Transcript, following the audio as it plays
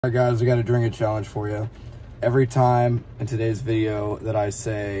Alright guys, I got a drinking challenge for you. Every time in today's video that I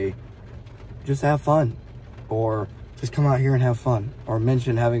say, just have fun, or just come out here and have fun, or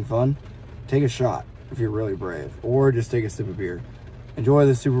mention having fun, take a shot if you're really brave, or just take a sip of beer. Enjoy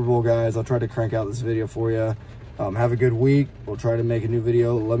the Super Bowl, guys. I'll try to crank out this video for you. Have a good week. We'll try to make a new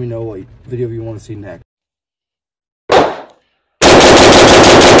video. Let me know what video you want to see next.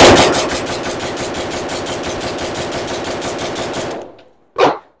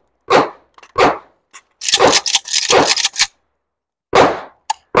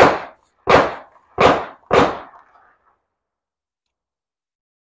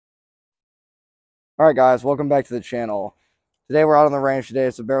 Alright guys, welcome back to the channel. Today we're out on the range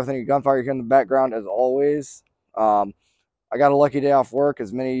today, so bear with any gunfire you hear in the background as always. I got a lucky day off work.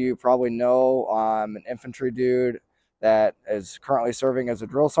 As many of you probably know, I'm an infantry dude that is currently serving as a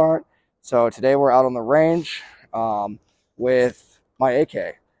drill sergeant. So today we're out on the range with my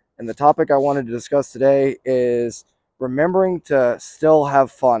AK. And the topic I wanted to discuss today is remembering to still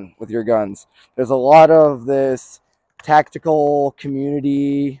have fun with your guns. There's a lot of this tactical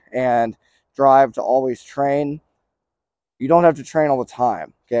community and drive to always train. You don't have to train all the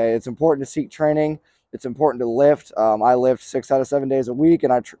time, okay? It's important to seek training. It's important to lift. I lift 6 out of 7 days a week,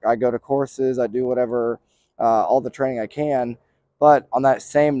 and I go to courses. I do whatever, all the training I can. But on that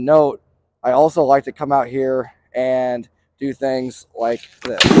same note, I also like to come out here and do things like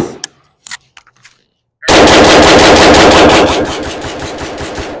this.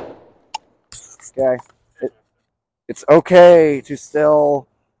 Okay, it's okay to still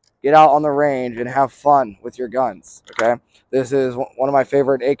get out on the range and have fun with your guns, okay? This is one of my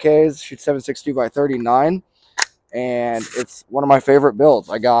favorite AKs, shoots 7.62 by 39, and it's one of my favorite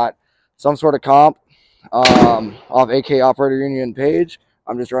builds. I got some sort of comp off AK Operator Union page.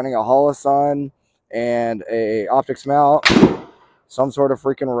 I'm just running a Holosun and a optics mount, some sort of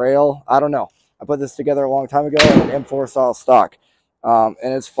freaking rail. I don't know. I put this together a long time ago in an M4 style stock, and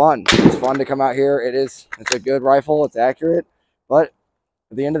it's fun. It's fun to come out here. It's a good rifle. It's accurate, but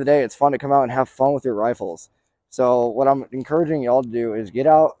at the end of the day, it's fun to come out and have fun with your rifles. So what I'm encouraging y'all to do is get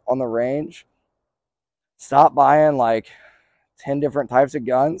out on the range. Stop buying like 10 different types of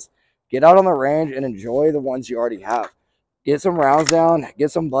guns. Get out on the range and enjoy the ones you already have. Get some rounds down.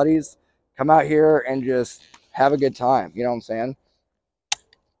 Get some buddies. Come out here and just have a good time. You know what I'm saying?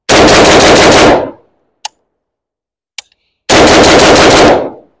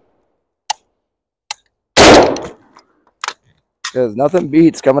 Because nothing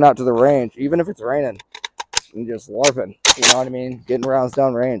beats coming out to the range, even if it's raining, and just LARPing. You know what I mean? Getting rounds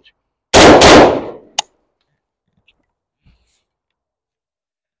down range.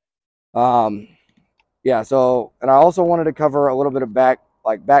 Yeah. So, and I also wanted to cover a little bit of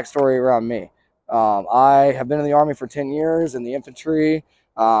backstory around me. I have been in the Army for 10 years in the infantry.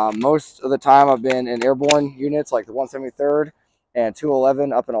 Most of the time, I've been in airborne units like the 173rd and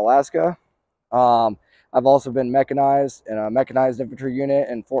 211 up in Alaska. I've also been mechanized in a mechanized infantry unit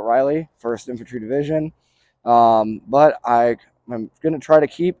in Fort Riley, 1st Infantry Division. But I'm going to try to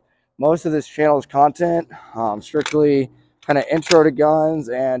keep most of this channel's content strictly kind of intro to guns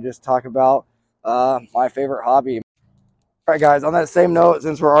and just talk about my favorite hobby. All right, guys, on that same note,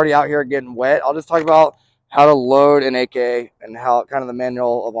 since we're already out here getting wet, I'll just talk about how to load an AK and how kind of the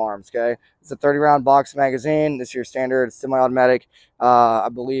manual of arms, okay? It's a 30-round box magazine. This is your standard semi-automatic, I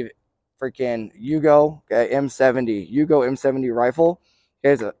believe, freaking Yugo, okay, M70, Yugo M70 rifle.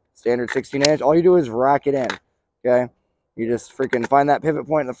 Okay, it's a standard 16-inch. All you do is rack it in, okay? You just freaking find that pivot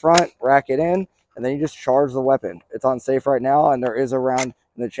point in the front, rack it in, and then you just charge the weapon. It's on safe right now, and there is a round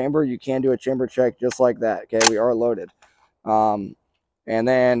in the chamber. You can do a chamber check just like that, okay? We are loaded. And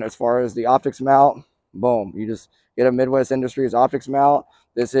then as far as the optics mount, boom, you just get a Midwest Industries optics mount.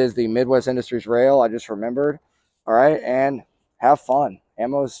 This is the Midwest Industries rail, I just remembered. All right, and have fun.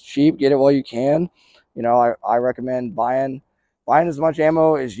 Ammo's cheap. Get it while you can. You know, I recommend buying as much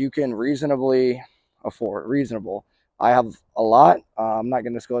ammo as you can reasonably afford. Reasonable. I have a lot. I'm not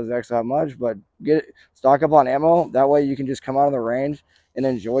going to disclose exactly how much, but stock up on ammo. That way you can just come out of the range and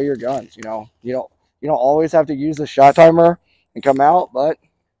enjoy your guns. You know, you don't always have to use the shot timer and come out, but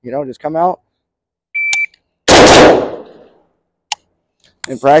you know, just come out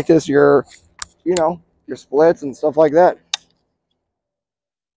and practice your, you know, your splits and stuff like that.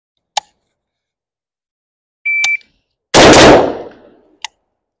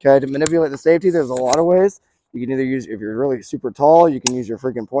 Okay, to manipulate the safety, there's a lot of ways. You can either use, if you're really super tall, you can use your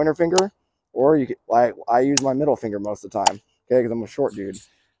freaking pointer finger, or you can, I use my middle finger most of the time, okay, because I'm a short dude.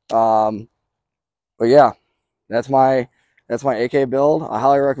 But yeah, that's my AK build. I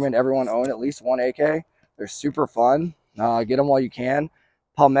highly recommend everyone own at least one AK. They're super fun. Get them while you can.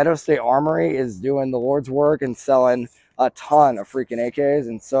 Palmetto State Armory is doing the Lord's work and selling a ton of freaking AKs.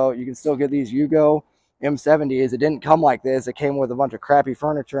 And so you can still get these Yugo M70s. It didn't come like this. It came with a bunch of crappy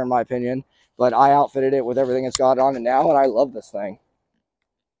furniture, in my opinion. But I outfitted it with everything it's got on it now, and I love this thing.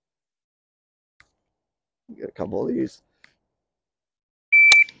 Get a couple of these.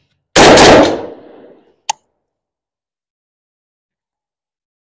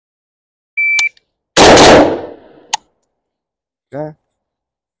 Okay,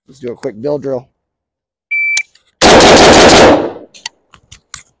 let's do a quick build drill.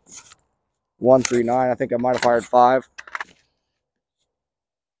 139. I think I might have fired 5.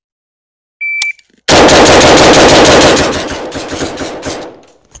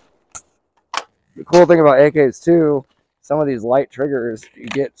 The cool thing about AKs too, some of these light triggers, you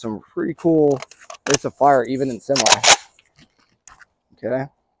get some pretty cool rates of fire even in semi. Okay,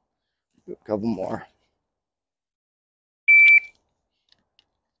 do a couple more.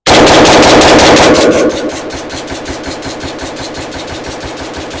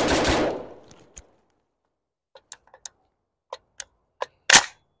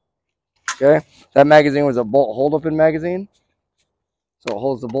 Okay, that magazine was a bolt hold-open magazine, so it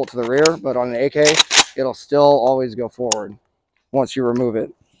holds the bolt to the rear, but on an AK, it'll still always go forward once you remove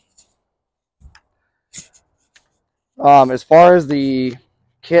it. As far as the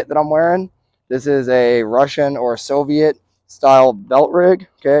kit that I'm wearing, this is a Russian or Soviet style belt rig.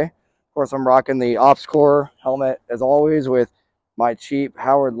 Okay, of course I'm rocking the Ops Core helmet as always with my cheap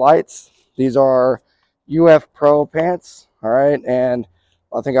Howard lights. These are UF Pro pants. All right, and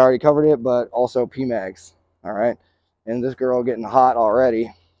I think I already covered it, but also PMags. All right, and this girl getting hot already,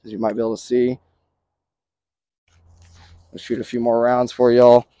 as you might be able to see. Let's shoot a few more rounds for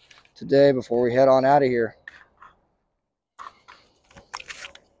y'all today before we head on out of here.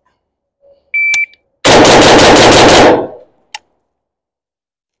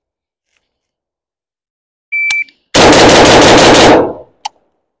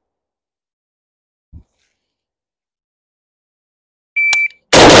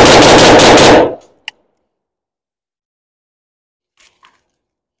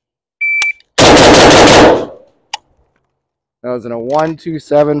 That was in a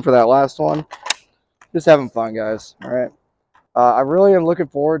 127 for that last one. Just having fun, guys. All right. I really am looking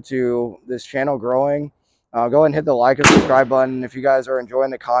forward to this channel growing. Go ahead and hit the like and subscribe button if you guys are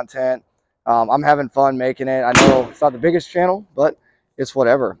enjoying the content. I'm having fun making it. I know it's not the biggest channel, but it's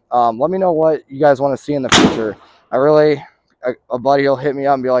whatever. Let me know what you guys want to see in the future. A buddy will hit me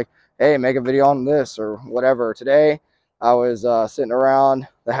up and be like, hey, make a video on this or whatever. Today, I was sitting around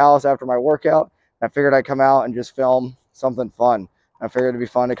the house after my workout. I figured I'd come out and just film something fun. I figured it'd be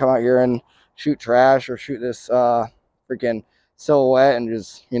fun to come out here and shoot trash or shoot this freaking silhouette and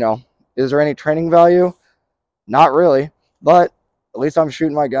just, you know, is there any training value? Not really, but at least I'm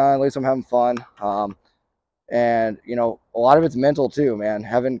shooting my gun, at least I'm having fun. And you know, a lot of it's mental too, man.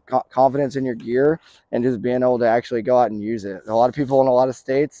 Having confidence in your gear and just being able to actually go out and use it. A lot of people in a lot of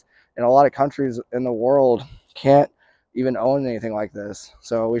states and a lot of countries in the world can't even own anything like this,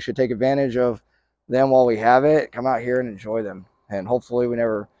 so we should take advantage of them while we have it. Come out here and enjoy them, and hopefully we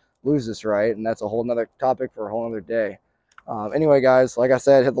never lose this right, and that's a whole nother topic for a whole nother day. Anyway, guys, like I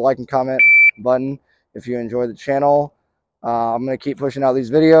said, hit the like and comment button if you enjoy the channel. I'm going to keep pushing out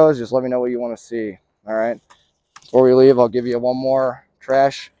these videos. Just let me know what you want to see. All right. Before we leave, I'll give you one more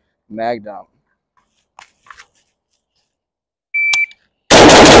trash mag dump.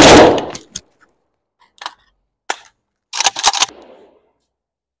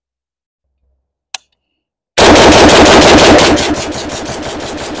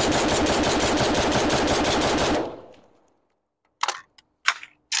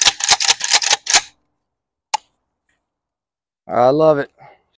 I love it.